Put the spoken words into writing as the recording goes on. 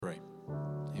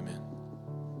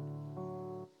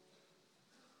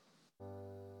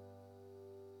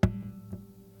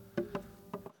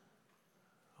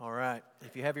All right.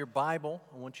 If you have your Bible,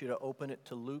 I want you to open it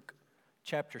to Luke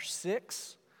chapter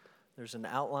 6. There's an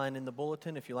outline in the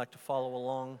bulletin if you'd like to follow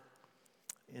along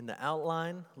in the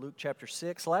outline. Luke chapter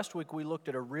 6. Last week we looked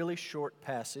at a really short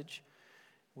passage.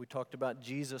 We talked about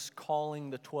Jesus calling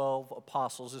the 12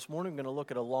 apostles. This morning we're going to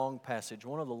look at a long passage,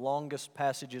 one of the longest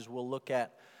passages we'll look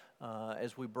at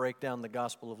as we break down the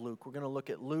Gospel of Luke. We're going to look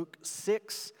at Luke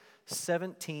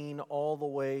 6:17 all the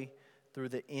way through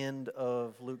the end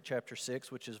of Luke chapter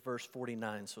 6, which is verse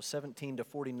 49, so 17 to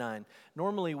 49.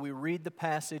 Normally we read the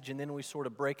passage and then we sort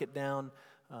of break it down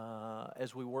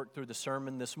as we work through the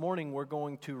sermon. This morning we're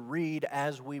going to read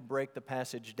as we break the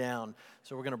passage down,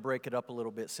 so we're going to break it up a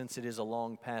little bit since it is a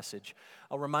long passage.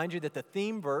 I'll remind you that the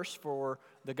theme verse for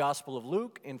the Gospel of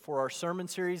Luke and for our sermon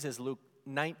series is Luke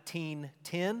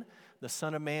 19:10. The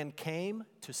Son of Man came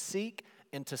to seek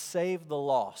and to save the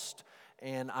lost.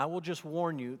 And I will just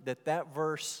warn you that that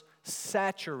verse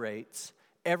saturates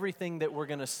everything that we're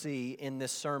going to see in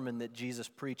this sermon that Jesus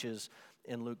preaches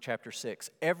in Luke chapter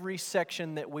 6. Every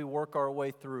section that we work our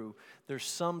way through, there's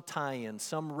some tie-in,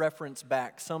 some reference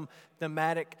back, some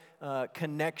thematic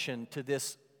connection to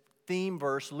this theme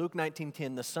verse, Luke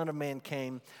 19:10, the Son of Man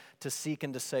came to seek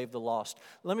and to save the lost.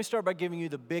 Let me start by giving you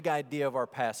the big idea of our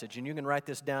passage, and you can write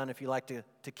this down if you like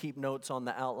to keep notes on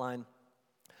the outline.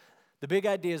 The big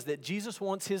idea is that Jesus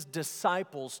wants his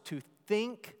disciples to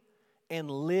think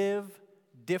and live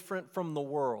different from the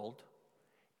world,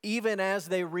 even as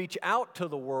they reach out to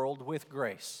the world with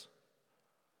grace.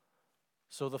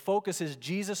 So the focus is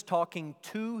Jesus talking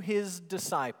to his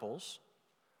disciples.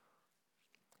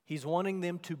 He's wanting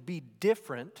them to be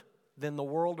different than the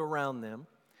world around them.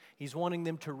 He's wanting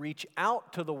them to reach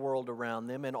out to the world around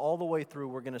them, and all the way through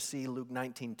we're going to see Luke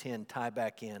 19:10 tie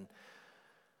back in.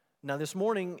 Now, this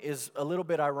morning is a little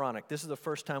bit ironic. This is the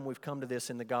first time we've come to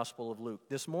this in the Gospel of Luke.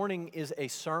 This morning is a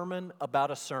sermon about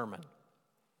a sermon.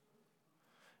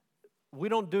 We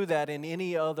don't do that in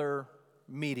any other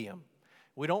medium.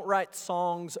 We don't write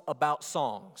songs about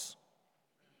songs.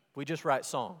 We just write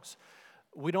songs.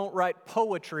 We don't write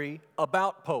poetry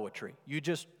about poetry. You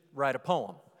just write a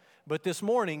poem. But this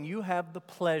morning, you have the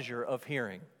pleasure of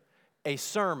hearing a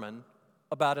sermon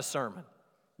about a sermon.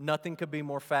 Nothing could be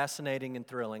more fascinating and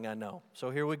thrilling, I know.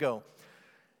 So here we go.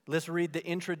 Let's read the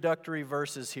introductory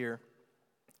verses here.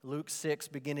 Luke 6,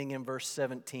 beginning in verse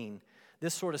 17.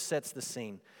 This sort of sets the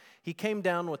scene. He came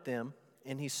down with them,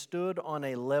 and he stood on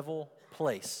a level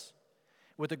place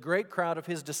with a great crowd of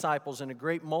his disciples and a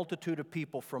great multitude of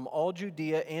people from all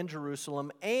Judea and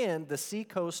Jerusalem and the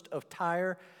seacoast of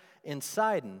Tyre and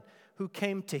Sidon, who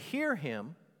came to hear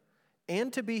him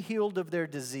and to be healed of their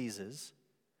diseases.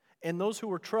 And those who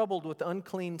were troubled with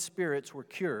unclean spirits were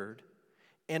cured.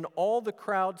 And all the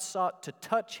crowd sought to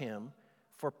touch him,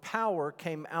 for power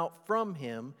came out from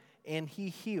him, and he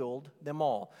healed them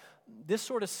all. This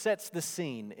sort of sets the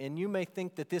scene, and you may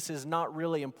think that this is not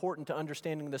really important to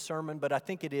understanding the sermon, but I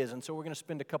think it is, and so we're going to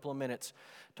spend a couple of minutes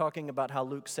talking about how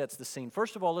Luke sets the scene.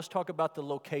 First of all, let's talk about the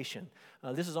location.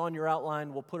 This is on your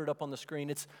outline. We'll put it up on the screen.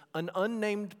 It's an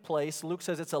unnamed place. Luke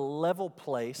says it's a level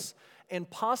place, and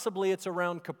possibly it's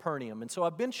around Capernaum. And so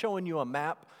I've been showing you a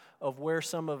map of where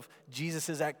some of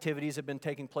Jesus' activities have been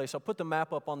taking place. I'll put the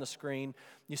map up on the screen.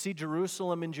 You see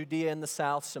Jerusalem and Judea in the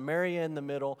south, Samaria in the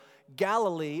middle,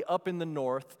 Galilee up in the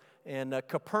north, and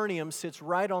Capernaum sits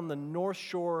right on the north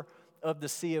shore of the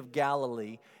Sea of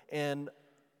Galilee. And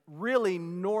really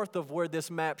north of where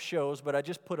this map shows, but I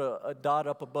just put a dot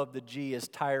up above the G, is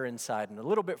Tyre and Sidon. A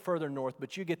little bit further north,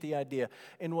 but you get the idea.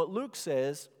 And what Luke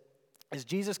says is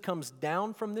Jesus comes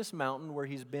down from this mountain where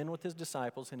he's been with his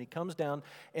disciples, and he comes down,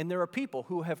 and there are people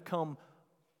who have come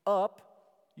up,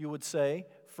 you would say,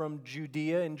 from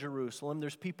Judea and Jerusalem.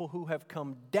 There's people who have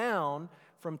come down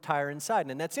from Tyre and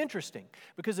Sidon. And that's interesting,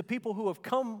 because the people who have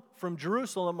come from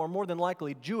Jerusalem are more than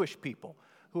likely Jewish people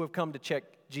who have come to check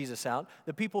Jesus out.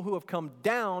 The people who have come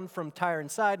down from Tyre and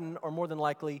Sidon are more than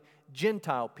likely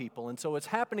Gentile people. And so it's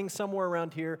happening somewhere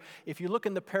around here. If you look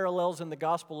in the parallels in the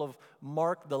Gospel of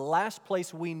Mark, the last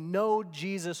place we know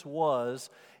Jesus was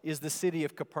is the city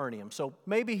of Capernaum. So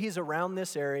maybe he's around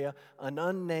this area, an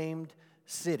unnamed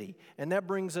city. And that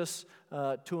brings us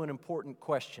to an important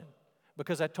question.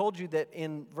 Because I told you that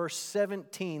in verse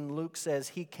 17, Luke says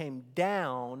he came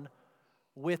down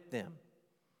with them.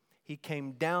 He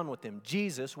came down with them.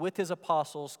 Jesus, with his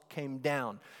apostles, came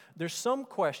down. There's some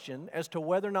question as to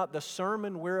whether or not the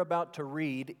sermon we're about to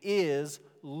read is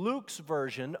Luke's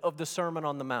version of the Sermon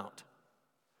on the Mount.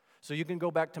 So you can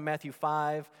go back to Matthew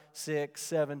 5, 6,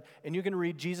 7, and you can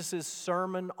read Jesus'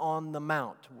 Sermon on the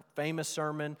Mount. Famous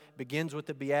sermon, begins with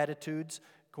the Beatitudes,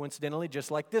 coincidentally,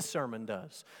 just like this sermon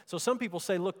does. So some people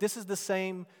say, look, this is the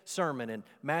same sermon, and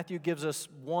Matthew gives us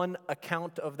one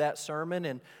account of that sermon,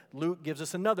 and Luke gives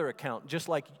us another account. Just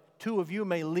like two of you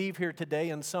may leave here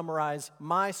today and summarize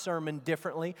my sermon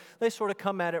differently, they sort of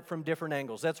come at it from different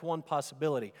angles. That's one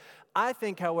possibility. I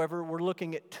think, however, we're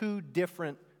looking at two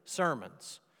different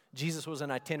sermons. Jesus was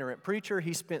an itinerant preacher.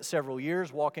 He spent several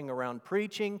years walking around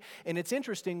preaching. And it's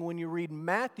interesting when you read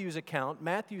Matthew's account,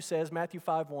 Matthew says, Matthew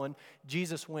 5:1,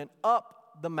 Jesus went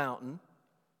up the mountain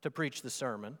to preach the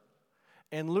sermon.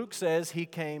 And Luke says he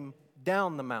came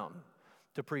down the mountain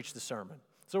to preach the sermon.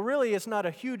 So really it's not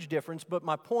a huge difference, but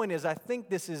my point is I think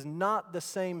this is not the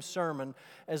same sermon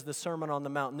as the Sermon on the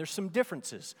Mount. There's some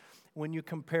differences when you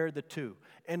compare the two.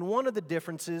 And one of the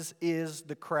differences is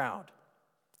the crowd.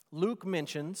 Luke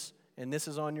mentions, and this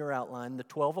is on your outline, the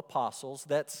 12 apostles.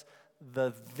 That's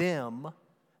the them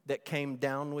that came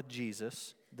down with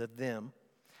Jesus, the them.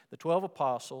 The 12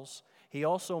 apostles. He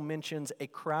also mentions a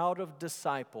crowd of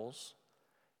disciples,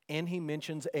 and he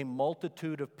mentions a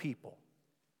multitude of people.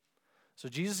 So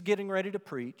Jesus is getting ready to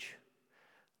preach.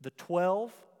 The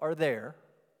 12 are there.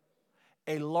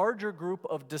 A larger group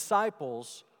of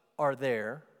disciples are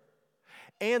there.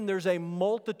 And there's a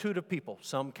multitude of people.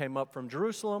 Some came up from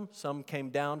Jerusalem. Some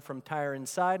came down from Tyre and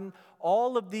Sidon.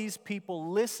 All of these people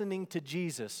listening to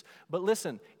Jesus. But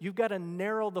listen, you've got to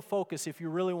narrow the focus if you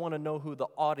really want to know who the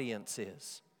audience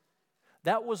is.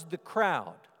 That was the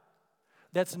crowd.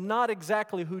 That's not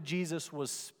exactly who Jesus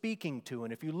was speaking to.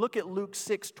 And if you look at Luke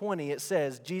 6:20, it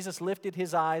says, Jesus lifted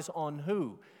his eyes on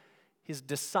who? His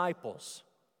disciples.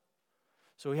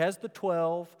 So he has the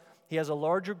 12. He has a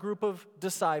larger group of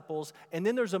disciples, and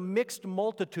then there's a mixed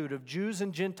multitude of Jews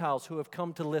and Gentiles who have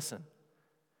come to listen.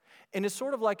 And it's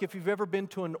sort of like if you've ever been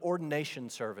to an ordination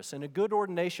service. In a good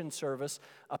ordination service,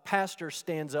 a pastor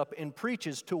stands up and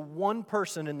preaches to one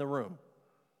person in the room,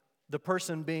 the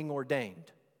person being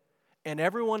ordained. And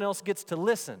everyone else gets to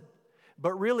listen.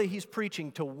 But really, he's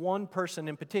preaching to one person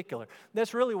in particular.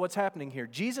 That's really what's happening here.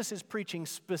 Jesus is preaching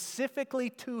specifically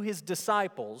to his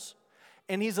disciples,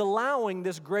 and he's allowing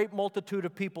this great multitude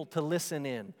of people to listen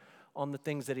in on the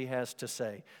things that he has to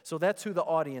say. So that's who the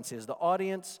audience is. The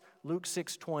audience, Luke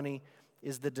 6:20,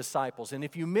 is the disciples. And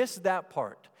if you miss that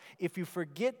part, if you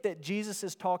forget that Jesus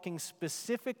is talking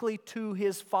specifically to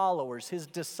his followers, his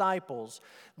disciples,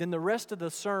 then the rest of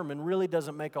the sermon really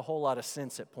doesn't make a whole lot of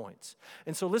sense at points.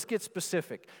 And so let's get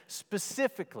specific.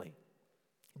 Specifically,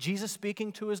 Jesus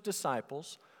speaking to his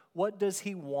disciples, what does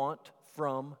he want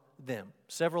from them?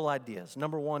 Several ideas.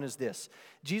 Number one is this.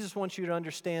 Jesus wants you to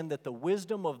understand that the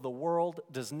wisdom of the world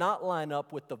does not line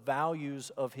up with the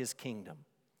values of his kingdom.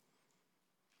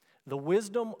 The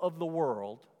wisdom of the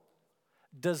world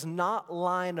does not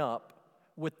line up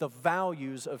with the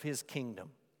values of his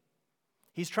kingdom.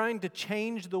 He's trying to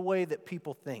change the way that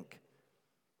people think.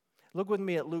 Look with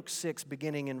me at Luke 6,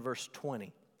 beginning in verse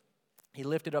 20. He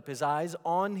lifted up his eyes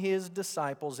on his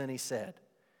disciples and he said,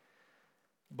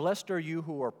 "Blessed are you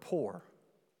who are poor,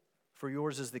 for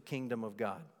yours is the kingdom of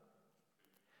God.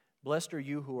 Blessed are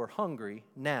you who are hungry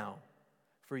now,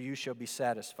 for you shall be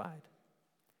satisfied.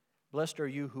 Blessed are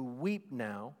you who weep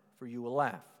now, for you will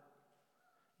laugh.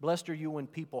 Blessed are you when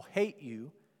people hate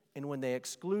you, and when they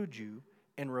exclude you,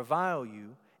 and revile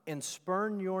you, and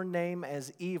spurn your name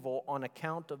as evil on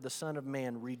account of the Son of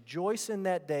Man. Rejoice in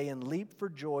that day and leap for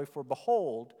joy, for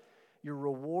behold, your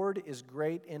reward is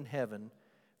great in heaven,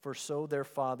 for so their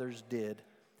fathers did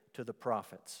to the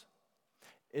prophets."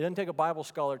 It doesn't take a Bible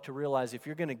scholar to realize if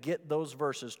you're going to get those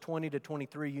verses 20 to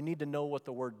 23, you need to know what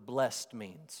the word blessed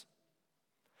means.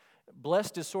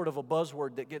 Blessed is sort of a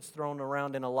buzzword that gets thrown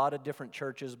around in a lot of different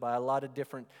churches by a lot of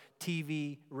different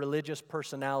TV religious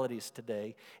personalities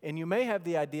today. And you may have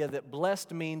the idea that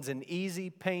blessed means an easy,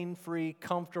 pain-free,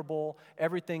 comfortable,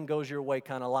 everything goes your way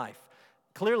kind of life.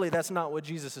 Clearly, that's not what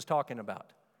Jesus is talking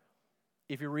about.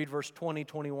 If you read verse 20,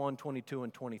 21, 22,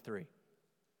 and 23.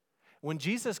 When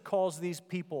Jesus calls these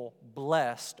people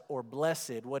blessed or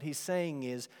blessed, what he's saying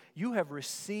is, you have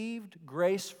received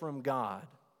grace from God.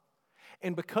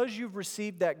 And because you've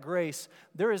received that grace,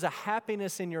 there is a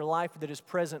happiness in your life that is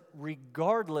present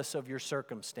regardless of your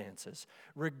circumstances,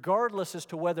 regardless as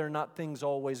to whether or not things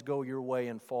always go your way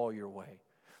and fall your way.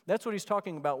 That's what he's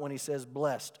talking about when he says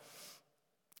blessed.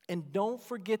 And don't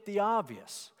forget the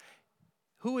obvious.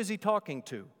 Who is he talking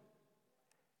to?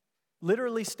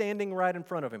 Literally standing right in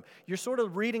front of him. You're sort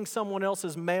of reading someone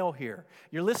else's mail here.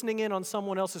 You're listening in on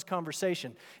someone else's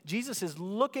conversation. Jesus is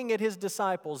looking at his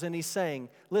disciples and he's saying,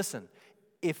 listen,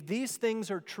 if these things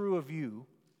are true of you,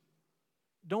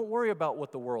 don't worry about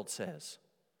what the world says.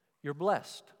 You're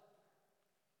blessed.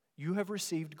 You have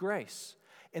received grace.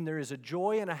 And there is a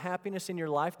joy and a happiness in your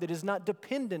life that is not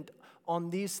dependent on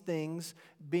these things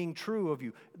being true of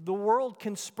you. The world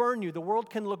can spurn you. The world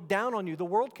can look down on you. The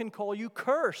world can call you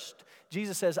cursed.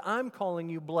 Jesus says, I'm calling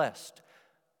you blessed.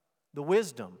 The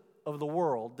wisdom of the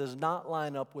world does not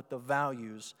line up with the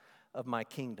values of my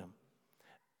kingdom.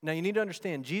 Now you need to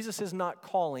understand, Jesus is not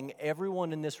calling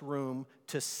everyone in this room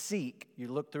to seek, you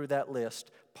look through that list,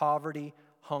 poverty,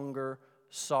 hunger,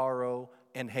 sorrow,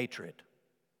 and hatred.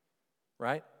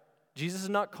 Right? Jesus is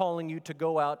not calling you to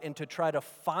go out and to try to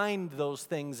find those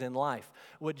things in life.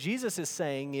 What Jesus is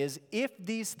saying is, if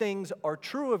these things are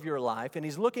true of your life, and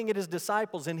He's looking at His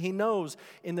disciples and He knows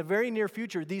in the very near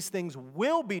future these things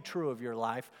will be true of your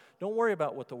life, don't worry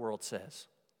about what the world says.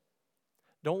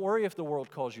 Don't worry if the world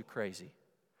calls you crazy.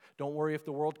 Don't worry if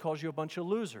the world calls you a bunch of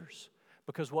losers.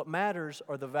 Because what matters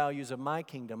are the values of my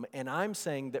kingdom. And I'm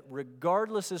saying that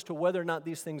regardless as to whether or not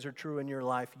these things are true in your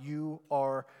life, you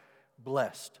are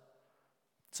blessed.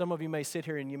 Some of you may sit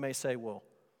here and you may say, well,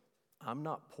 I'm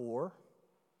not poor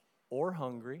or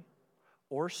hungry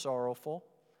or sorrowful.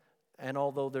 And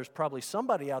although there's probably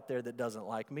somebody out there that doesn't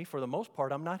like me, for the most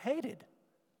part, I'm not hated.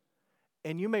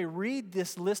 And you may read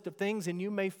this list of things and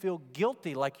you may feel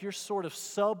guilty, like you're sort of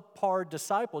subpar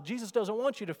disciple. Jesus doesn't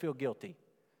want you to feel guilty.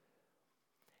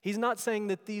 He's not saying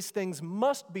that these things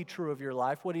must be true of your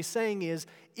life. What He's saying is,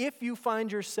 if you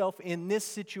find yourself in this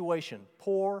situation,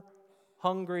 poor,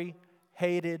 hungry,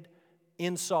 hated,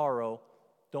 in sorrow,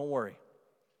 don't worry.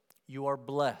 You are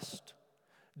blessed.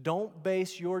 Don't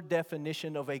base your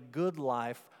definition of a good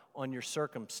life on your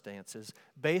circumstances.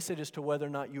 Base it as to whether or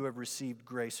not you have received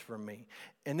grace from me.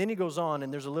 And then he goes on,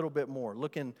 and there's a little bit more.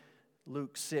 Look in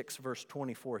Luke 6, verse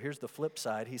 24. Here's the flip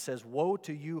side. He says, woe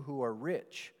to you who are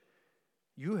rich.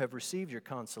 You have received your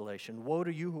consolation. Woe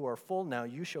to you who are full now,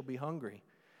 you shall be hungry.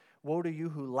 Woe to you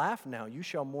who laugh now, you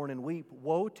shall mourn and weep.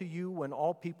 Woe to you when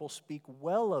all people speak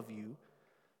well of you,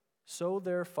 so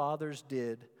their fathers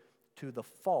did to the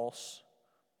false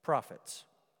prophets.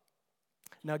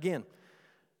 Now again,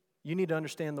 you need to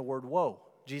understand the word woe.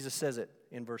 Jesus says it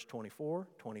in verse 24,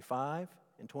 25,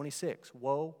 and 26.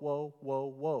 Woe, woe, woe,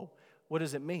 woe. What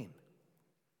does it mean?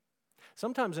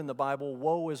 Sometimes in the Bible,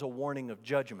 woe is a warning of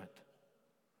judgment.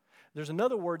 There's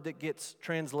another word that gets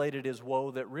translated as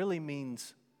woe that really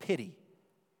means pity.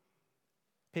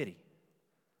 Pity.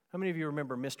 How many of you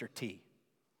remember Mr. T?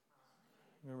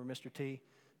 Remember Mr. T?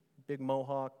 Big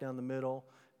mohawk down the middle,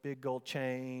 big gold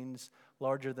chains,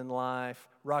 larger than life.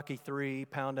 Rocky III,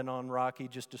 pounding on Rocky,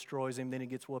 just destroys him, then he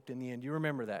gets whooped in the end. You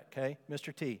remember that, okay?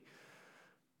 Mr. T.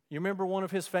 You remember one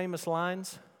of his famous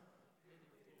lines?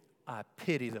 I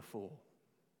pity the fool.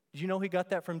 Did you know he got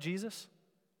that from Jesus?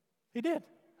 He did.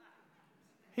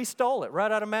 He stole it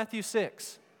right out of Matthew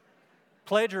 6.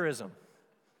 Plagiarism.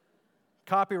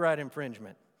 Copyright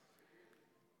infringement.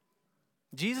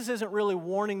 Jesus isn't really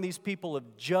warning these people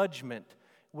of judgment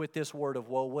with this word of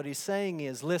woe. What He's saying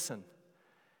is, listen,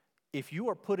 if you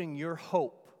are putting your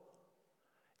hope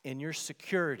and your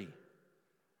security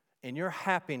and your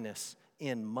happiness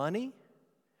in money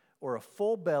or a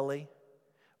full belly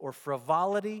or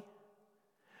frivolity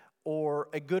or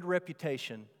a good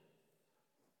reputation,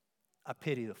 I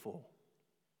pity the fool.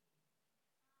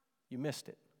 You missed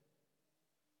it.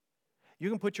 You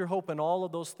can put your hope in all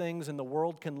of those things and the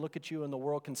world can look at you and the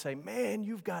world can say, man,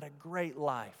 you've got a great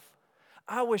life.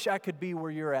 I wish I could be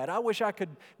where you're at. I wish I could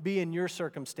be in your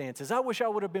circumstances. I wish I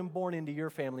would have been born into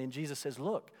your family. And Jesus says,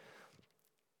 look,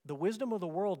 the wisdom of the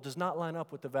world does not line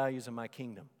up with the values of my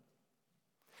kingdom.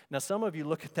 Now, some of you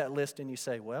look at that list and you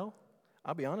say, well,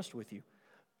 I'll be honest with you.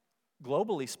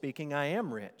 Globally speaking, I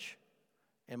am rich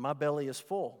and my belly is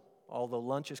full. Although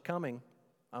lunch is coming,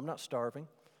 I'm not starving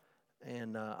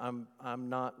and I'm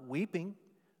not weeping.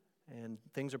 And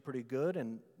things are pretty good,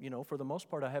 and, for the most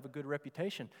part, I have a good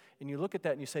reputation. And you look at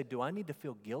that and you say, do I need to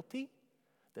feel guilty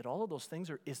that all of those things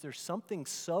is there something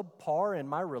subpar in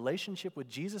my relationship with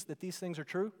Jesus that these things are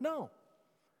true? No.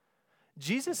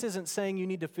 Jesus isn't saying you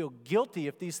need to feel guilty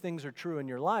if these things are true in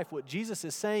your life. What Jesus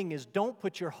is saying is don't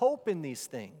put your hope in these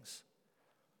things.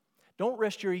 Don't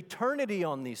rest your eternity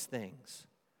on these things.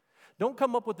 Don't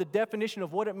come up with the definition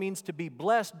of what it means to be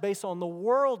blessed based on the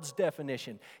world's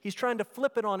definition. He's trying to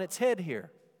flip it on its head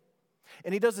here.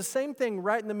 And he does the same thing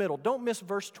right in the middle. Don't miss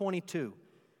verse 22.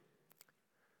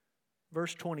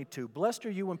 Verse 22, blessed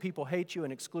are you when people hate you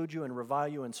and exclude you and revile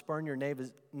you and spurn your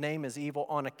name as evil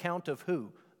on account of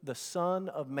who? The Son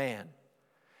of Man.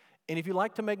 And if you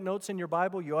like to make notes in your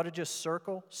Bible, you ought to just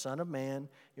circle Son of Man.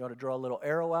 You ought to draw a little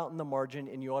arrow out in the margin,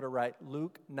 and you ought to write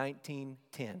Luke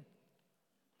 19:10.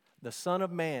 The Son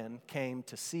of Man came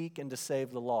to seek and to save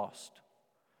the lost.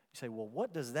 You say, well,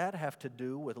 what does that have to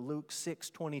do with Luke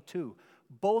 6:22?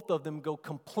 Both of them go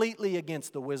completely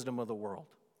against the wisdom of the world.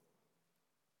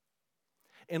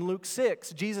 In Luke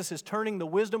 6, Jesus is turning the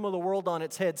wisdom of the world on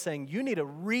its head, saying, you need to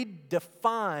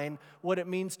redefine what it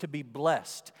means to be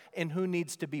blessed and who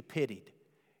needs to be pitied.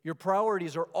 Your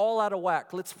priorities are all out of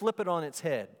whack. Let's flip it on its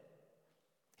head.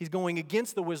 He's going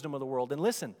against the wisdom of the world. And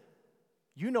listen,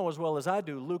 you know as well as I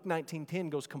do, Luke 19:10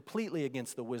 goes completely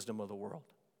against the wisdom of the world.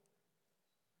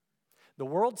 The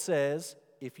world says,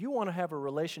 if you want to have a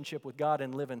relationship with God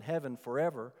and live in heaven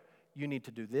forever, you need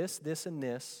to do this, this, and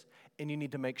this, and you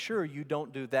need to make sure you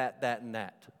don't do that, that, and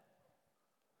that.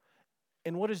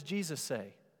 And what does Jesus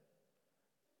say?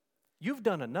 You've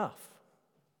done enough.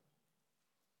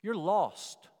 You're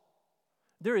lost.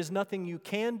 There is nothing you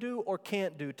can do or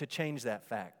can't do to change that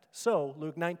fact. So,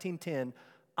 Luke 19:10,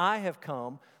 I have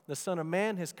come, the Son of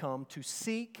Man has come to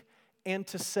seek and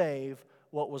to save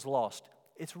what was lost.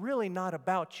 It's really not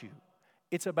about you.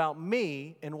 It's about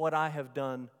me and what I have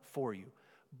done for you.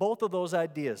 Both of those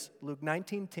ideas, Luke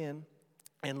 19:10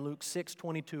 and Luke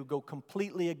 6:22, go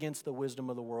completely against the wisdom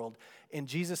of the world. And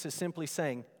Jesus is simply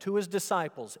saying to his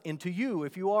disciples, and to you,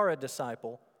 if you are a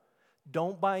disciple,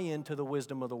 don't buy into the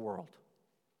wisdom of the world.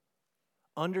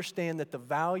 Understand that the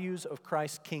values of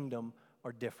Christ's kingdom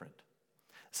are different.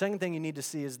 Second thing you need to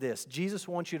see is this. Jesus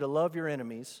wants you to love your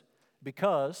enemies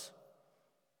because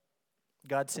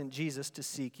God sent Jesus to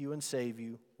seek you and save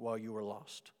you while you were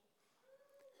lost.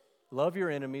 Love your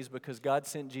enemies because God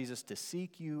sent Jesus to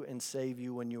seek you and save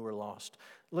you when you were lost.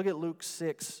 Look at Luke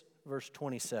 6, verse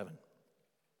 27.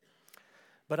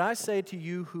 But I say to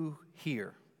you who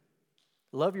hear,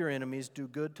 love your enemies, do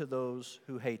good to those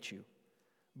who hate you.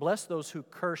 Bless those who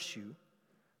curse you.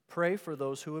 Pray for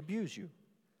those who abuse you.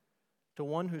 To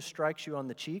one who strikes you on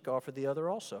the cheek, offer the other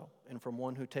also. And from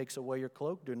one who takes away your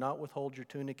cloak, do not withhold your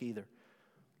tunic either.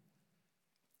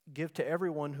 Give to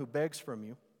everyone who begs from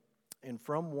you, and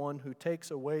from one who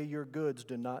takes away your goods,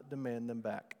 do not demand them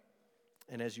back.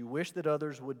 And as you wish that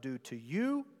others would do to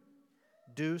you,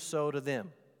 do so to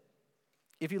them.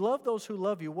 If you love those who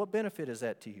love you, what benefit is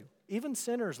that to you? Even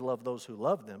sinners love those who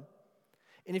love them.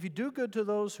 And if you do good to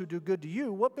those who do good to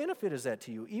you, what benefit is that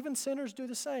to you? Even sinners do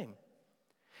the same.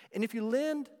 And if you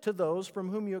lend to those from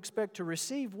whom you expect to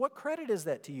receive, what credit is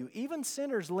that to you? Even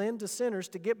sinners lend to sinners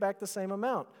to get back the same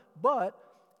amount. But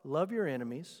love your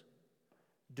enemies,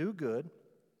 do good,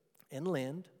 and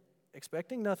lend,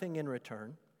 expecting nothing in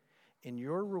return, and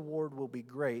your reward will be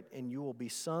great, and you will be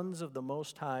sons of the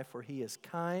Most High, for He is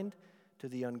kind to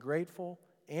the ungrateful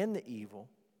and the evil.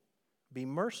 Be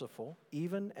merciful,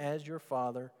 even as your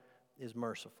Father is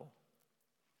merciful.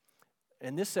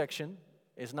 And this section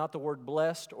is not the word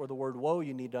blessed or the word woe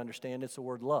you need to understand, it's the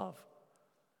word love.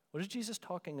 What is Jesus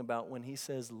talking about when He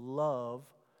says love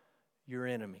your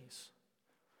enemies?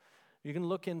 You can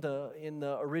look in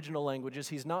the original languages.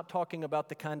 He's not talking about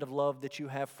the kind of love that you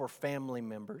have for family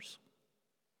members.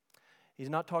 He's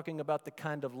not talking about the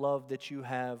kind of love that you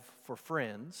have for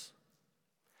friends.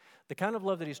 The kind of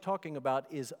love that he's talking about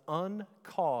is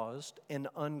uncaused and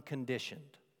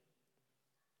unconditioned.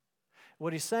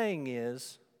 What he's saying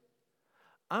is,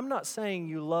 I'm not saying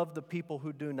you love the people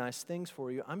who do nice things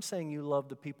for you. I'm saying you love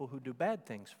the people who do bad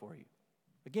things for you.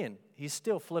 Again, he's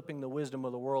still flipping the wisdom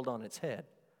of the world on its head.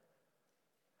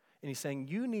 And he's saying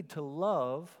you need to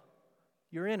love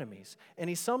your enemies. And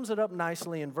he sums it up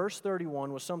nicely in verse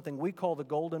 31 with something we call the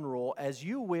golden rule. As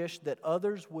you wish that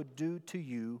others would do to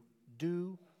you,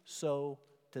 do so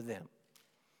to them.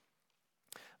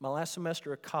 My last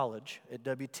semester of college at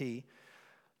WT,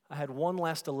 I had one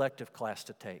last elective class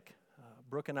to take.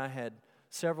 Brooke and I had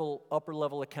several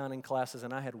upper-level accounting classes,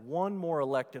 and I had one more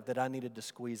elective that I needed to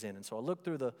squeeze in. And so I looked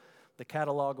through the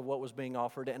catalog of what was being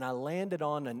offered, and I landed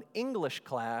on an English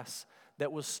class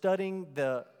that was studying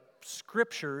the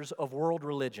scriptures of world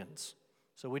religions.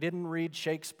 So we didn't read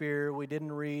Shakespeare, we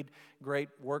didn't read great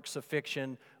works of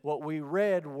fiction. What we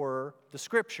read were the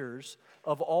scriptures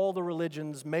of all the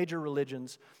religions, major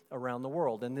religions around the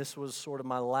world. And this was sort of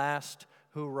my last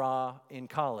hoorah in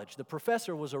college. The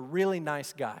professor was a really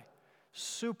nice guy,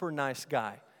 super nice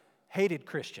guy, hated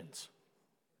Christians.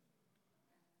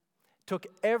 Took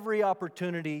every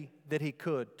opportunity that he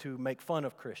could to make fun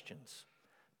of Christians,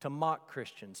 to mock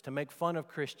Christians, to make fun of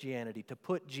Christianity, to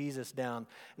put Jesus down.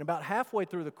 And about halfway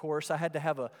through the course, I had to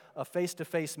have a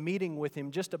face-to-face meeting with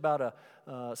him just about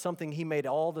something he made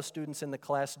all the students in the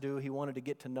class do. He wanted to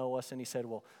get to know us, and he said,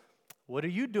 well, what are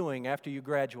you doing after you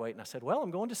graduate? And I said, well,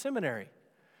 I'm going to seminary.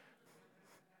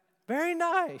 Very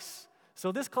nice.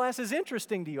 So this class is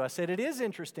interesting to you. I said, it is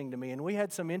interesting to me. And we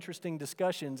had some interesting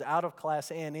discussions out of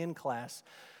class and in class.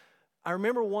 I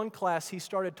remember one class, he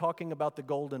started talking about the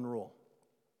golden rule.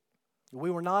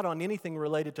 We were not on anything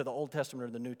related to the Old Testament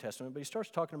or the New Testament, but he starts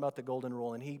talking about the golden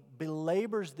rule, and he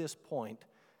belabors this point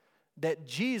that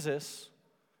Jesus,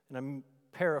 and I'm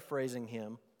paraphrasing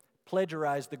him,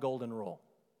 plagiarized the golden rule.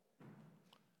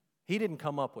 He didn't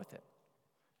come up with it.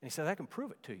 And he said, I can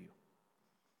prove it to you.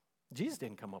 Jesus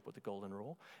didn't come up with the golden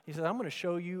rule. He said, I'm going to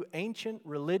show you ancient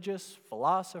religious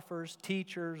philosophers,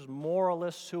 teachers,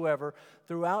 moralists, whoever,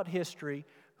 throughout history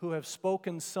who have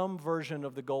spoken some version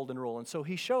of the golden rule. And so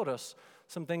he showed us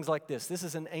some things like this. This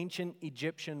is an ancient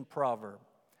Egyptian proverb.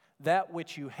 That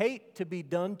which you hate to be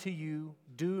done to you,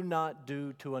 do not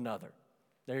do to another.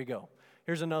 There you go.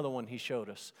 Here's another one he showed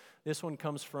us. This one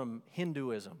comes from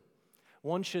Hinduism.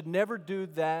 One should never do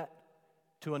that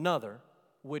to another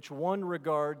which one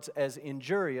regards as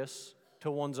injurious to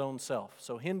one's own self.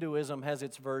 So Hinduism has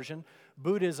its version.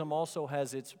 Buddhism also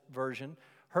has its version.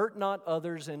 Hurt not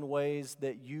others in ways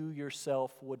that you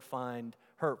yourself would find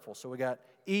hurtful. So we got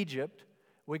Egypt.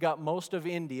 We got most of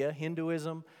India,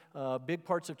 Hinduism, big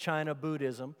parts of China,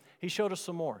 Buddhism. He showed us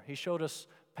some more. He showed us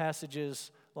passages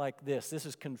like this. This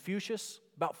is Confucius,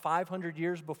 about 500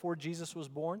 years before Jesus was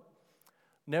born.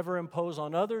 Never impose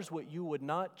on others what you would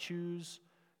not choose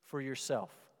for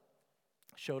yourself.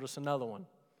 Showed us another one.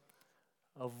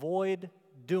 Avoid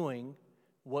doing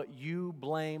what you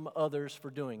blame others for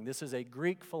doing. This is a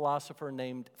Greek philosopher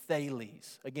named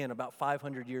Thales. Again, about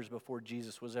 500 years before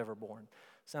Jesus was ever born.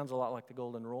 Sounds a lot like the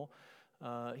Golden Rule.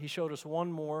 He showed us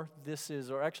one more.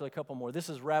 Or actually a couple more. This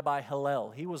is Rabbi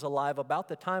Hillel. He was alive about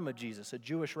the time of Jesus, a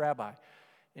Jewish rabbi.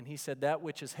 And he said, that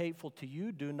which is hateful to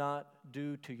you, do not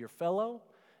do to your fellow.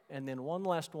 And then one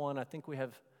last one, I think we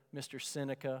have Mr.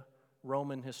 Seneca,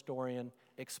 Roman historian,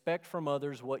 expect from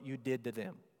others what you did to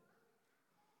them.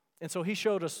 And so he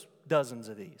showed us dozens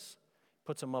of these.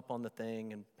 Puts them up on the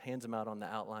thing and hands them out on the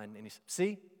outline. And he said,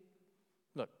 see,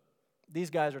 look, these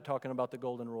guys are talking about the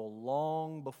golden rule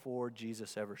long before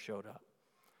Jesus ever showed up.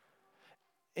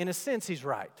 In a sense, he's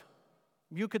right.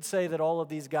 You could say that all of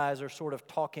these guys are sort of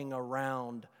talking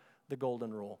around the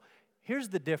golden rule. Here's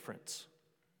the difference.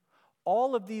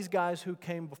 All of these guys who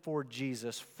came before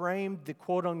Jesus framed the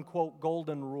quote-unquote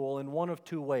golden rule in one of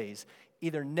two ways,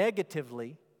 either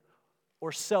negatively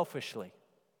or selfishly.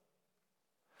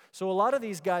 So a lot of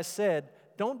these guys said,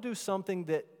 don't do something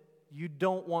that you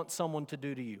don't want someone to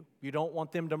do to you. You don't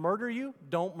want them to murder you,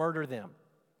 don't murder them.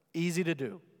 Easy to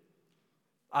do.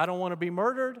 I don't want to be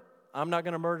murdered, I'm not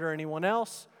going to murder anyone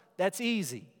else. That's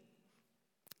easy.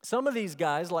 Some of these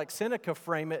guys, like Seneca,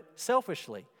 frame it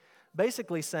selfishly.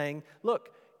 Basically saying, look,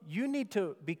 you need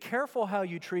to be careful how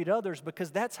you treat others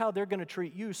because that's how they're going to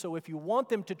treat you. So if you want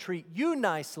them to treat you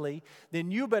nicely,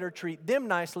 then you better treat them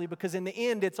nicely because in the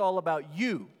end, it's all about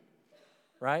you,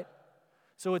 right?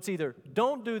 So it's either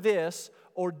don't do this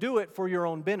or do it for your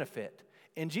own benefit.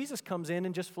 And Jesus comes in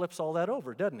and just flips all that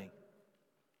over, doesn't he?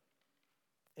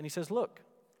 And he says, look,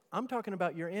 I'm talking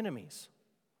about your enemies,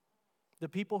 the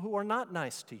people who are not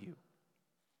nice to you,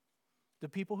 the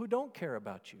people who don't care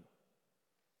about you,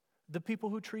 the people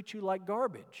who treat you like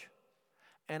garbage.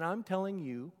 And I'm telling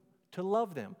you to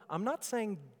love them. I'm not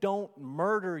saying don't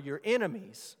murder your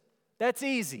enemies. That's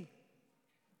easy.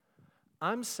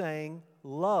 I'm saying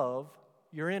love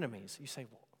your enemies. You say,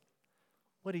 well,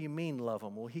 what do you mean love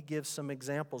them? Well, he gives some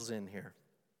examples in here.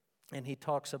 And he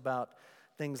talks about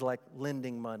things like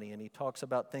lending money, and he talks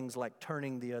about things like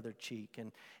turning the other cheek,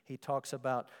 and he talks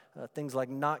about things like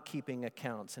not keeping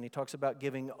accounts, and he talks about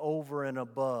giving over and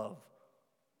above.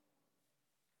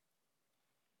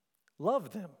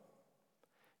 Love them.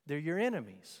 They're your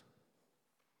enemies.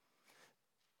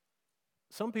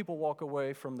 Some people walk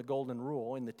away from the golden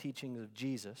rule in the teachings of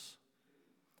Jesus,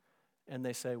 and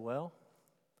they say, well,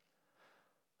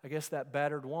 I guess that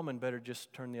battered woman better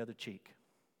just turn the other cheek.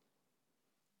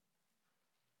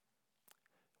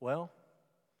 Well,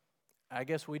 I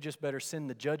guess we just better send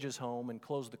the judges home and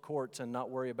close the courts and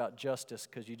not worry about justice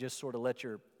because you just sort of let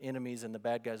your enemies and the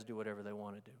bad guys do whatever they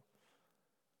want to do.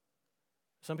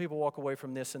 Some people walk away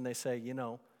from this and they say, you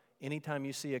know, anytime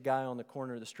you see a guy on the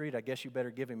corner of the street, I guess you better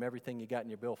give him everything you got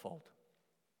in your billfold.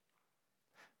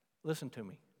 Listen to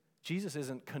me. Jesus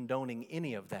isn't condoning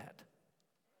any of that.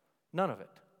 None of it.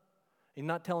 He's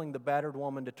not telling the battered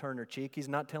woman to turn her cheek. He's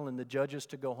not telling the judges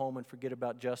to go home and forget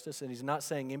about justice. And he's not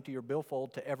saying empty your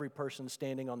billfold to every person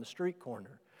standing on the street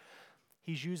corner.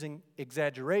 He's using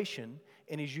exaggeration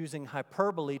and he's using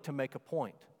hyperbole to make a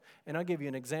point. And I'll give you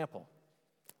an example.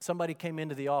 Somebody came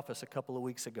into the office a couple of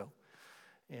weeks ago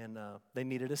and they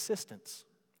needed assistance.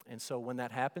 And so when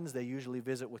that happens, they usually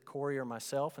visit with Corey or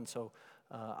myself. And so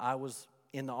I was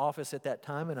in the office at that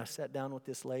time, and I sat down with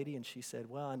this lady, and she said,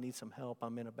 well, I need some help.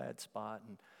 I'm in a bad spot,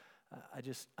 and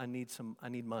I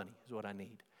need money is what I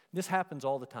need. This happens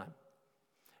all the time.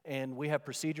 And we have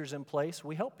procedures in place.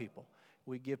 We help people.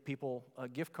 We give people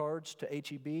gift cards to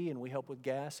H-E-B, and we help with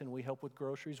gas, and we help with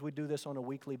groceries. We do this on a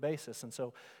weekly basis. And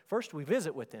so first we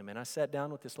visit with them, and I sat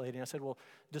down with this lady, and I said, well,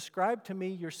 describe to me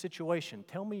your situation.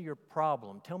 Tell me your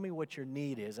problem. Tell me what your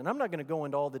need is. And I'm not going to go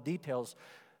into all the details,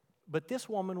 but this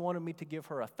woman wanted me to give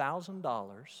her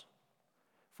 $1,000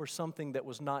 for something that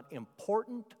was not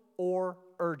important or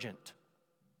urgent.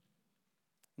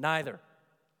 Neither.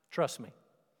 Trust me.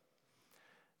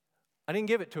 I didn't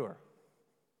give it to her.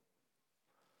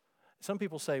 Some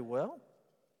people say, well,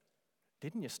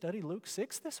 didn't you study Luke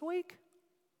 6 this week?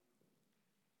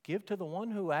 Give to the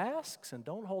one who asks and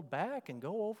don't hold back and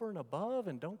go over and above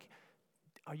and don't...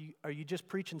 Are you just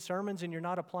preaching sermons and you're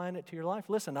not applying it to your life?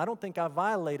 Listen, I don't think I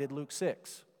violated Luke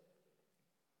 6.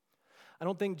 I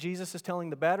don't think Jesus is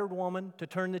telling the battered woman to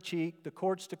turn the cheek, the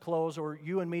courts to close, or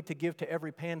you and me to give to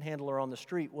every panhandler on the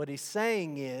street. What he's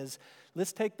saying is,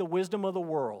 let's take the wisdom of the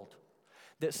world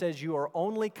that says you are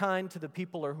only kind to the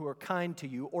people who are kind to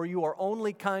you, or you are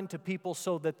only kind to people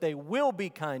so that they will be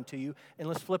kind to you, and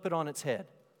let's flip it on its head.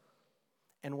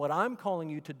 And what I'm calling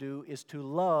you to do is to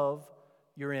love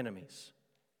your enemies.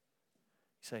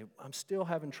 You say, I'm still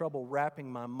having trouble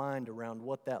wrapping my mind around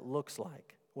what that looks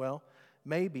like. Well,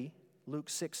 maybe Luke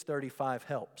 6:35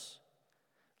 helps.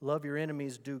 Love your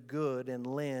enemies, do good, and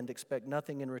lend. Expect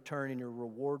nothing in return, and your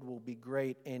reward will be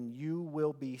great, and you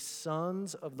will be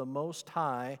sons of the Most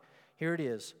High. Here it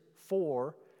is.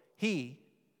 For He,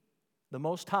 the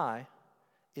Most High,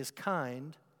 is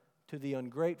kind to the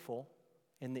ungrateful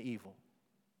and the evil.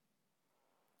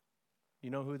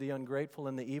 You know who the ungrateful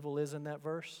and the evil is in that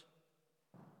verse?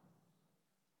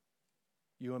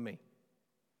 You and me.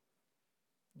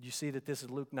 You see that this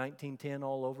is Luke 19:10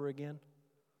 all over again?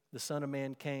 The Son of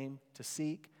Man came to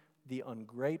seek the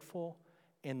ungrateful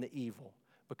and the evil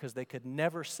because they could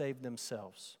never save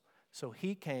themselves. So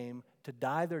He came to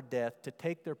die their death, to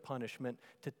take their punishment,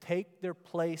 to take their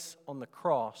place on the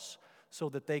cross so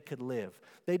that they could live.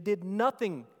 They did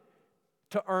nothing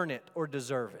to earn it or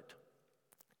deserve it.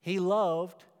 He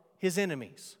loved His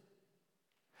enemies.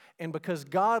 And because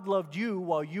God loved you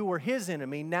while you were His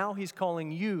enemy, now He's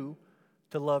calling you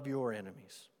to love your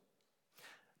enemies.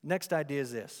 Next idea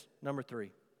is this, number 3.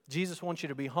 Jesus wants you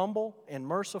to be humble and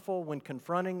merciful when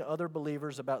confronting other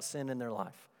believers about sin in their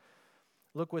life.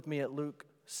 Look with me at Luke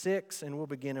 6, and we'll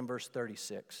begin in verse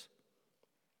 36.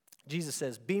 Jesus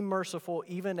says, be merciful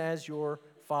even as your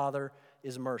Father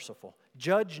is merciful.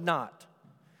 Judge not,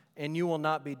 and you will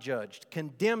not be judged.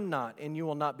 Condemn not, and you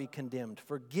will not be condemned.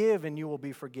 Forgive, and you will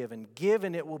be forgiven. Give,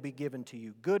 and it will be given to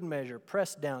you. Good measure,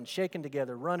 pressed down, shaken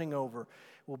together, running over,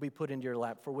 will be put into your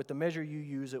lap. For with the measure you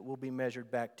use, it will be measured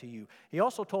back to you. He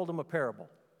also told them a parable.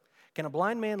 Can a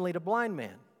blind man lead a blind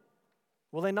man?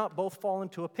 Will they not both fall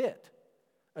into a pit?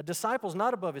 A disciple's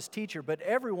not above his teacher, but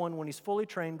everyone, when he's fully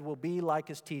trained, will be like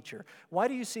his teacher. Why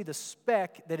do you see the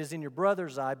speck that is in your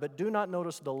brother's eye, but do not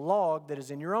notice the log that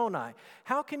is in your own eye?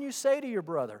 How can you say to your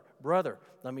brother, brother,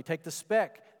 let me take the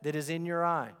speck that is in your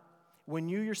eye, when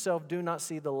you yourself do not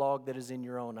see the log that is in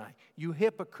your own eye? You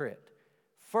hypocrite.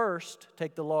 First,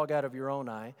 take the log out of your own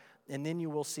eye, and then you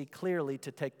will see clearly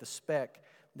to take the speck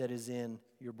that is in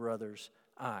your brother's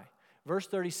eye. Verse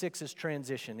 36 is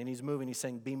transition, and he's moving. He's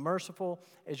saying, be merciful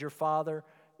as your Father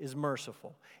is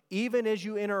merciful. Even as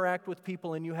you interact with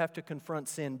people and you have to confront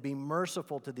sin, be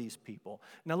merciful to these people.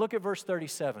 Now look at verse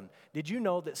 37. Did you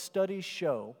know that studies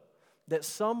show that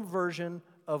some version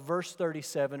of verse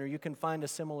 37, or you can find a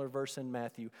similar verse in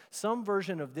Matthew, some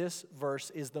version of this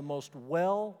verse is the most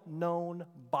well-known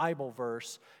Bible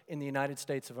verse in the United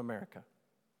States of America?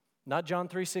 Not John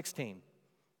 3:16,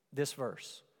 this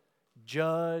verse.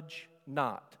 Judge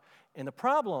not. And the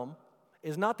problem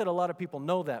is not that a lot of people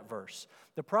know that verse.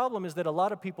 The problem is that a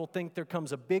lot of people think there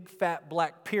comes a big fat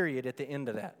black period at the end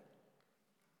of that.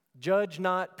 Judge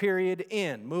not, period,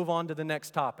 end. Move on to the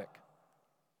next topic.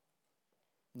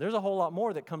 There's a whole lot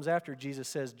more that comes after Jesus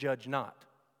says, judge not.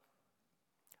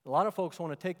 A lot of folks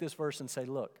want to take this verse and say,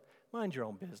 look, mind your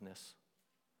own business.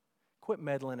 Quit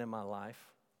meddling in my life.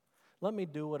 Let me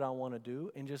do what I want to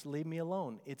do and just leave me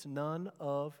alone. It's none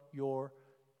of your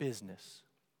business.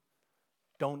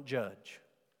 Don't judge.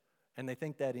 And they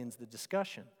think that ends the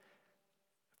discussion.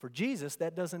 For Jesus,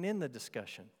 that doesn't end the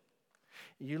discussion.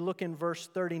 You look in verse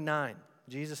 39.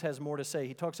 Jesus has more to say.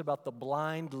 He talks about the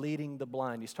blind leading the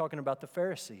blind. He's talking about the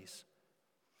Pharisees.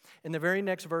 In the very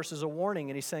next verse is a warning,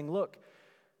 and he's saying, look,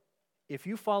 if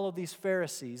you follow these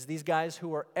Pharisees, these guys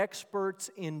who are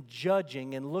experts in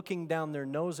judging and looking down their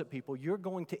nose at people, you're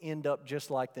going to end up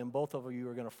just like them. Both of you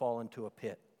are going to fall into a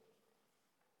pit.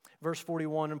 Verse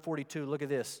 41 and 42, look at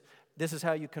this. This is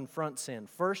how you confront sin.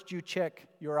 First, you check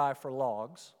your eye for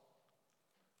logs,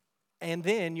 and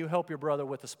then you help your brother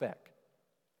with a speck.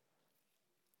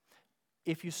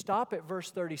 If you stop at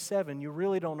verse 37, you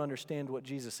really don't understand what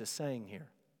Jesus is saying here.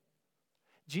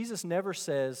 Jesus never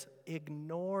says,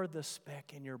 ignore the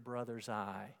speck in your brother's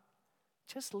eye.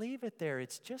 Just leave it there.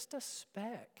 It's just a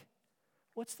speck.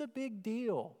 What's the big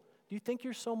deal? Do you think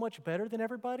you're so much better than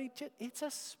everybody? It's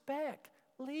a speck.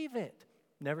 Leave it.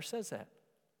 Never says that.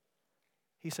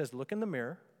 He says, look in the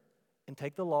mirror and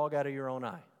take the log out of your own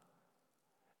eye.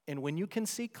 And when you can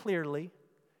see clearly,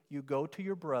 you go to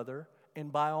your brother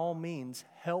and by all means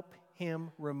help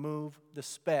him remove the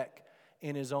speck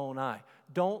in his own eye.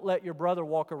 Don't let your brother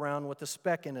walk around with a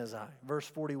speck in his eye. Verse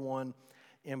 41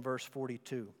 and verse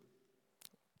 42.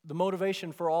 The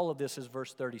motivation for all of this is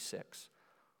verse 36.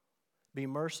 Be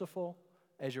merciful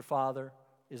as your Father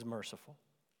is merciful.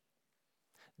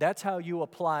 That's how you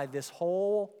apply this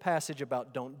whole passage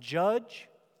about don't judge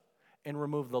and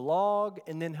remove the log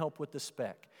and then help with the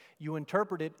speck. You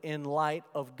interpret it in light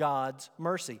of God's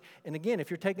mercy. And again,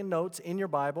 if you're taking notes in your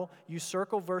Bible, you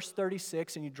circle verse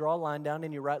 36 and you draw a line down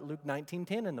and you write Luke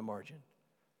 19:10 in the margin.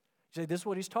 You say, this is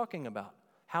what he's talking about.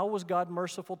 How was God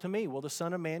merciful to me? Well, the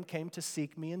Son of Man came to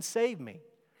seek me and save me.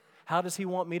 How does he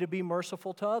want me to be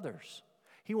merciful to others?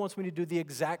 He wants me to do the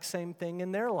exact same thing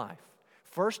in their life.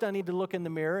 First, I need to look in the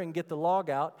mirror and get the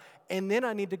log out, and then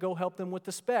I need to go help them with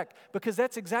the speck, because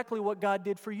that's exactly what God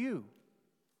did for you.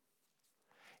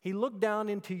 He looked down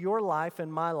into your life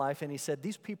and my life, and he said,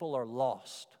 these people are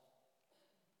lost.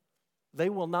 They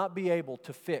will not be able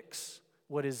to fix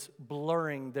what is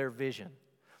blurring their vision.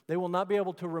 They will not be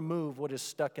able to remove what is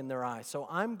stuck in their eye. So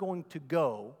I'm going to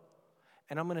go,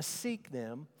 and I'm going to seek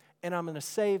them, and I'm going to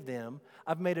save them.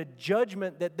 I've made a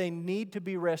judgment that they need to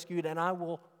be rescued, and I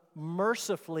will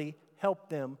mercifully help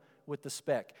them with the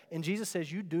speck. And Jesus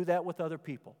says, you do that with other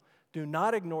people. Do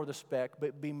not ignore the speck,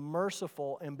 but be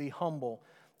merciful and be humble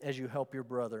as you help your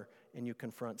brother and you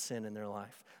confront sin in their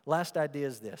life. Last idea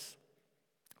is this.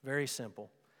 Very simple.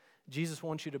 Jesus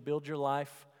wants you to build your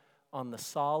life on the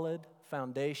solid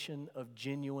foundation of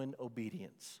genuine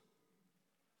obedience.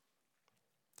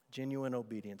 Genuine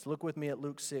obedience. Look with me at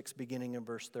Luke 6, beginning in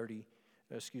verse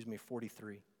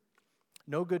 43.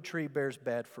 No good tree bears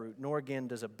bad fruit, nor again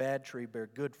does a bad tree bear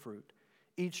good fruit.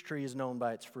 Each tree is known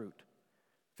by its fruit.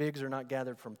 Figs are not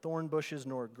gathered from thorn bushes,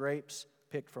 nor grapes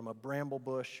picked from a bramble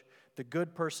bush. The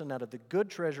good person out of the good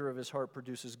treasure of his heart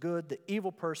produces good. The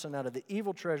evil person out of the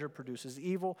evil treasure produces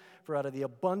evil. For out of the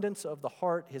abundance of the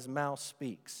heart his mouth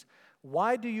speaks.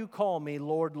 Why do you call me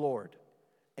Lord, Lord,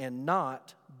 and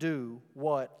not do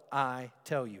what I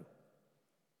tell you?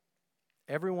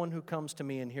 Everyone who comes to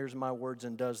me and hears my words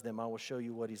and does them, I will show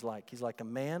you what he's like. He's like a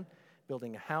man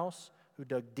building a house who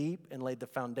dug deep and laid the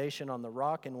foundation on the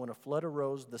rock. And when a flood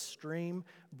arose, the stream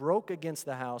broke against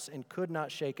the house and could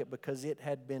not shake it because it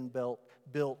had been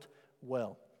built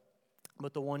well.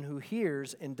 But the one who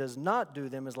hears and does not do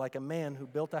them is like a man who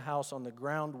built a house on the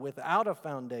ground without a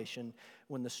foundation.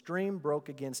 When the stream broke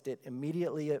against it,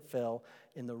 immediately it fell,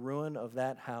 and the ruin of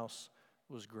that house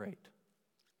was great.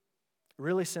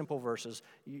 Really simple verses.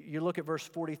 You look at verse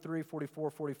 43,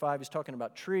 44, 45. He's talking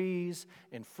about trees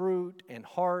and fruit and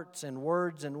hearts and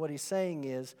words. And what he's saying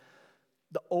is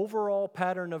the overall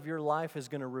pattern of your life is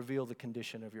going to reveal the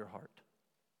condition of your heart.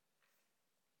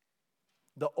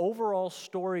 The overall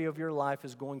story of your life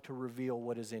is going to reveal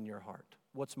what is in your heart.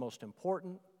 What's most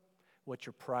important, what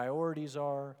your priorities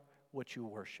are, what you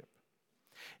worship.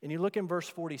 And you look in verse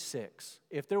 46.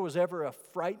 If there was ever a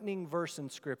frightening verse in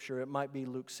Scripture, it might be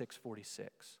Luke 6:46.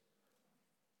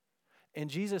 And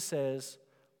Jesus says,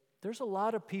 there's a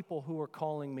lot of people who are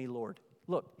calling me Lord.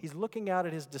 Look, he's looking out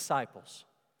at his disciples,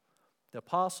 the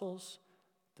apostles,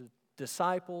 the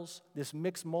disciples, this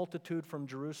mixed multitude from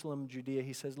Jerusalem, Judea.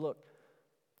 He says, look,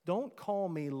 don't call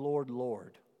me Lord,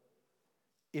 Lord,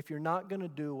 if you're not going to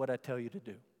do what I tell you to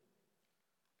do.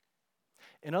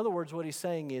 In other words, what he's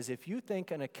saying is if you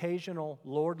think an occasional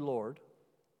Lord, Lord,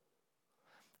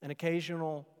 an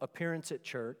occasional appearance at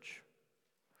church,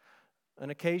 an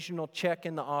occasional check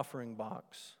in the offering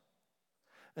box,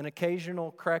 an occasional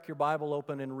crack your Bible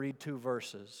open and read 2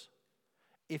 verses,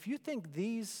 if you think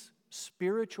these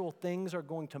spiritual things are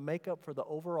going to make up for the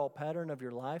overall pattern of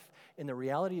your life, and the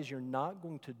reality is you're not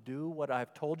going to do what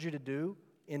I've told you to do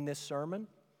in this sermon,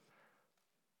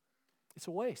 it's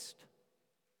a waste.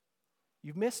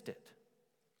 You've missed it.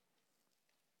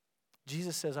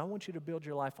 Jesus says, I want you to build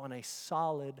your life on a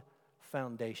solid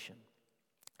foundation.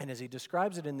 And as he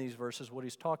describes it in these verses, what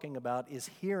he's talking about is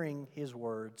hearing his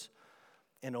words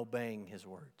and obeying his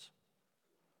words.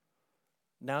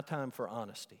 Now time for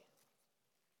honesty,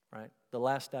 right? The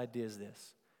last idea is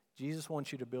this. Jesus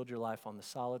wants you to build your life on the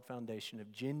solid foundation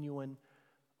of genuine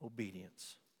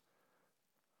obedience.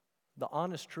 The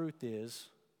honest truth is,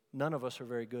 none of us are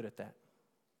very good at that.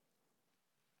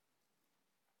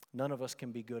 None of us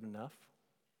can be good enough.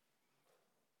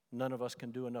 None of us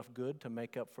can do enough good to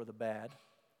make up for the bad.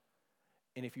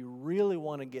 And if you really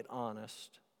want to get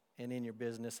honest, and in your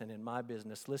business and in my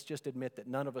business, let's just admit that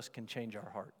none of us can change our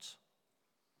hearts.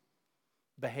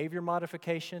 Behavior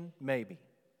modification, maybe.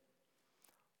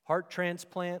 Heart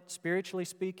transplant, spiritually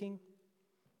speaking,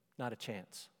 not a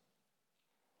chance.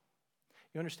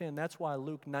 You understand, that's why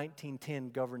Luke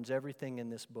 19:10 governs everything in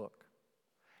this book.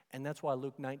 And that's why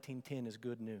Luke 19:10 is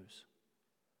good news.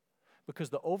 Because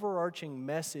the overarching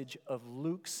message of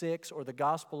Luke 6 or the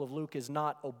Gospel of Luke is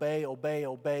not obey, obey,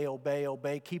 obey, obey,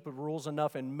 obey, keep the rules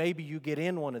enough, and maybe you get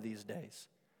in one of these days.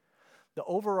 The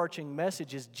overarching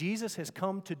message is Jesus has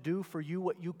come to do for you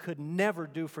what you could never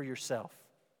do for yourself.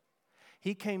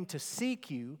 He came to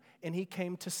seek you, and He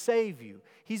came to save you.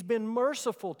 He's been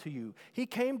merciful to you. He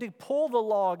came to pull the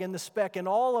log and the speck and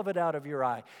all of it out of your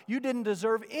eye. You didn't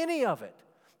deserve any of it.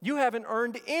 You haven't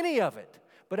earned any of it.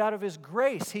 But out of His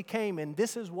grace, He came, and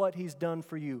this is what He's done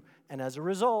for you. And as a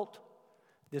result,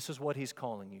 this is what He's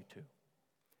calling you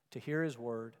to hear His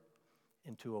word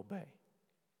and to obey.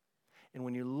 And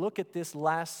when you look at this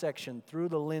last section through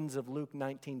the lens of Luke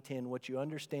 19:10, what you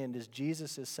understand is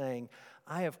Jesus is saying,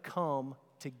 I have come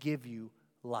to give you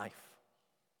life.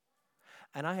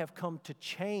 And I have come to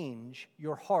change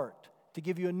your heart, to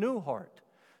give you a new heart,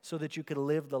 so that you could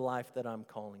live the life that I'm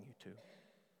calling you to.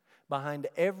 Behind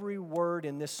every word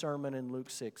in this sermon in Luke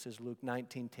 6 is Luke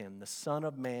 19:10. The Son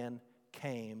of Man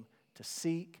came to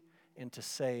seek and to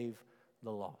save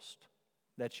the lost.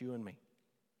 That's you and me.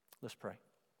 Let's pray.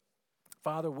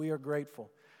 Father, we are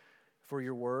grateful for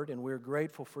your word, and we're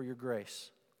grateful for your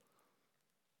grace.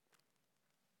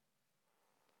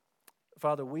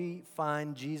 Father, we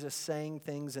find Jesus saying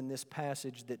things in this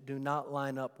passage that do not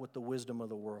line up with the wisdom of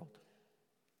the world.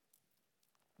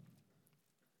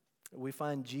 We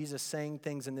find Jesus saying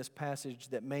things in this passage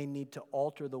that may need to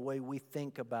alter the way we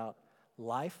think about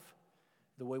life,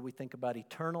 the way we think about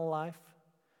eternal life,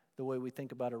 the way we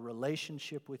think about a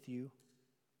relationship with you.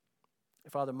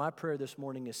 Father, my prayer this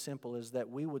morning is simple, is that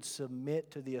we would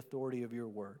submit to the authority of your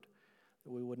word,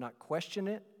 that we would not question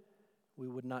it, we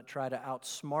would not try to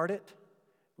outsmart it,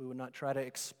 we would not try to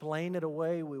explain it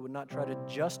away, we would not try to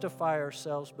justify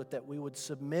ourselves, but that we would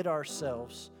submit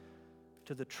ourselves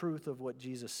to the truth of what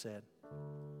Jesus said.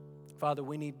 Father,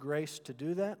 we need grace to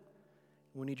do that.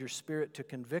 We need your Spirit to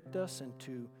convict us and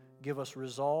to give us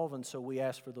resolve, and so we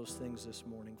ask for those things this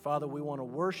morning. Father, we want to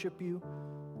worship you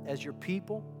as your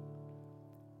people.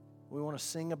 We want to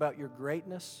sing about your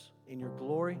greatness and your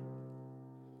glory.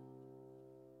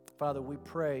 Father, we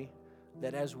pray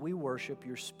that as we worship,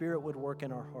 your Spirit would work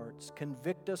in our hearts.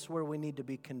 Convict us where we need to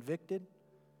be convicted.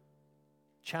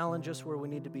 Challenge us where we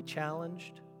need to be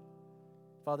challenged.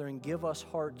 Father, and give us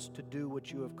hearts to do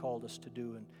what you have called us to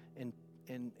do,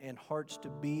 and hearts to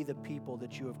be the people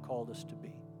that you have called us to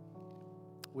be.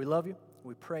 We love you.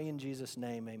 We pray in Jesus'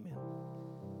 name, amen.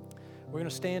 We're going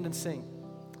to stand and sing.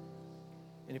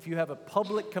 And if you have a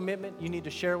public commitment you need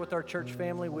to share with our church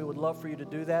family, we would love for you to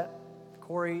do that.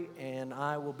 Corey and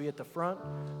I will be at the front.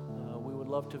 We would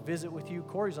love to visit with you.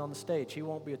 Corey's on the stage. He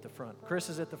won't be at the front. Chris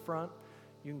is at the front.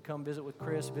 You can come visit with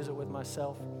Chris, visit with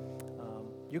myself.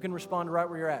 You can respond right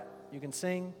where you're at. You can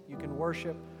sing, you can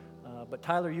worship. But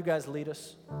Tyler, you guys lead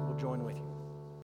us. We'll join with you.